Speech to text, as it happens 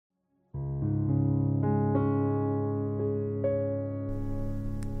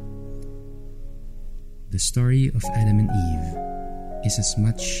The story of Adam and Eve is as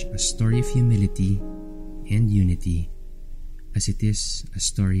much a story of humility and unity as it is a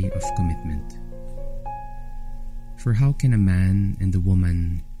story of commitment. For how can a man and a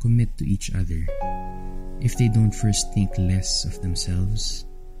woman commit to each other if they don't first think less of themselves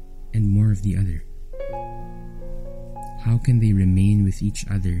and more of the other? How can they remain with each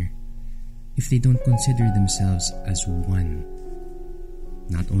other if they don't consider themselves as one,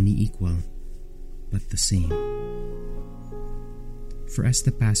 not only equal, but the same? For as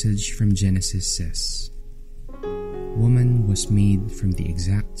the passage from Genesis says, woman was made from the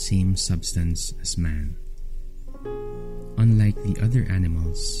exact same substance as man. Unlike the other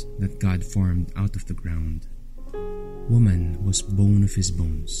animals that God formed out of the ground, woman was bone of his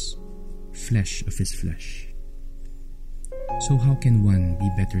bones, flesh of his flesh. So how can one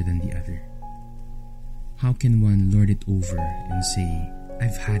be better than the other? How can one lord it over and say,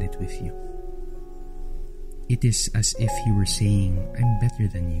 "I've had it with you"? It is as if he were saying, "I'm better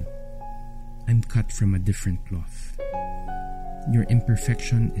than you. I'm cut from a different cloth. Your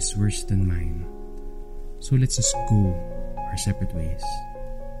imperfection is worse than mine. So let's just go our separate ways."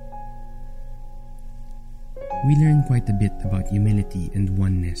 We learn quite a bit about humility and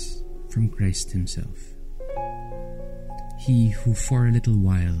oneness from Christ himself. He who for a little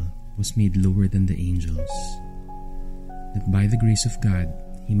while was made lower than the angels, that by the grace of God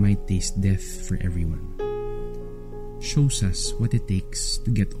he might taste death for everyone, shows us what it takes to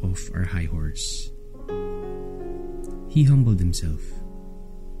get off our high horse. He humbled himself,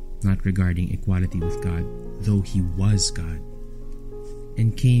 not regarding equality with God, though he was God,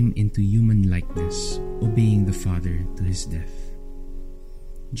 and came into human likeness, obeying the Father to his death,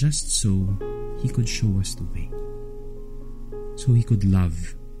 just so he could show us the way, so he could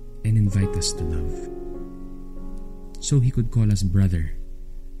love and invite us to love, so he could call us brother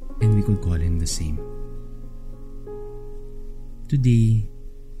and we could call him the same. Today,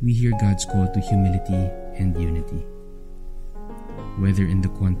 we hear God's call to humility and unity. Whether in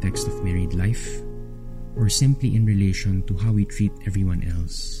the context of married life or simply in relation to how we treat everyone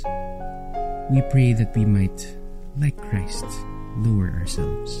else, we pray that we might, like Christ, lower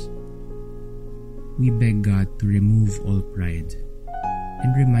ourselves. We beg God to remove all pride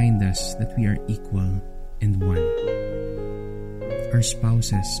and remind us that we are equal and one. Our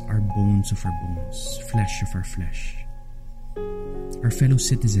spouses are bones of our bones, flesh of our flesh. Our fellow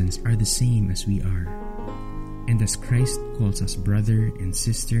citizens are the same as we are, and as Christ calls us brother and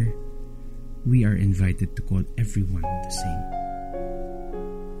sister, we are invited to call everyone the same.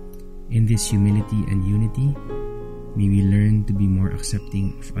 In this humility and unity, may we learn to be more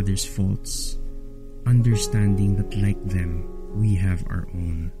accepting of others' faults, understanding that like them, we have our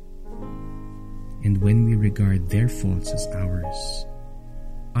own. And when we regard their faults as ours,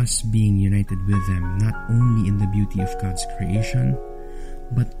 us being united with them not only in the beauty of God's creation,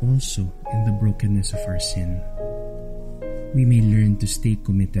 but also in the brokenness of our sin, we may learn to stay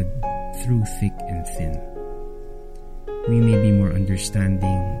committed through thick and thin. We may be more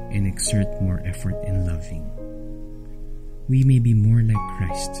understanding and exert more effort in loving. We may be more like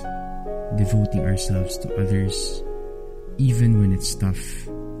Christ, devoting ourselves to others even when it's tough,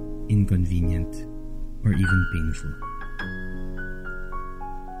 inconvenient, or even painful.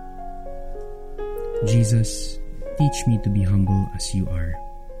 Jesus, teach me to be humble as you are.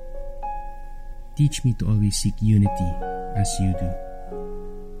 Teach me to always seek unity as you do.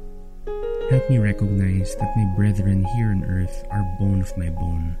 Help me recognize that my brethren here on earth are bone of my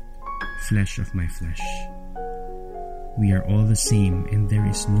bone, flesh of my flesh. We are all the same and there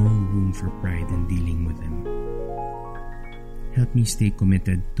is no room for pride in dealing with them. Help me stay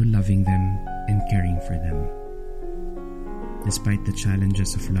committed to loving them and caring for them. Despite the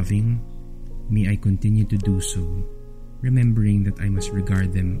challenges of loving, may I continue to do so, remembering that I must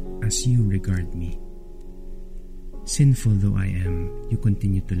regard them as you regard me. Sinful though I am, you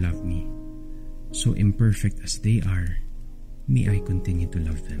continue to love me. So imperfect as they are, may I continue to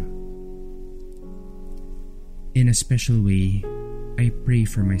love them. In a special way, I pray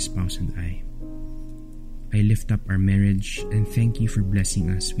for my spouse and I. I lift up our marriage and thank you for blessing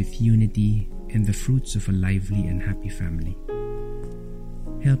us with unity and the fruits of a lively and happy family.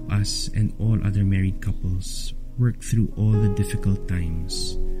 Help us and all other married couples work through all the difficult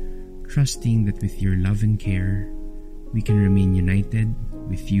times, trusting that with your love and care, we can remain united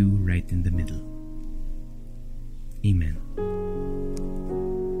with you right in the middle. Amen.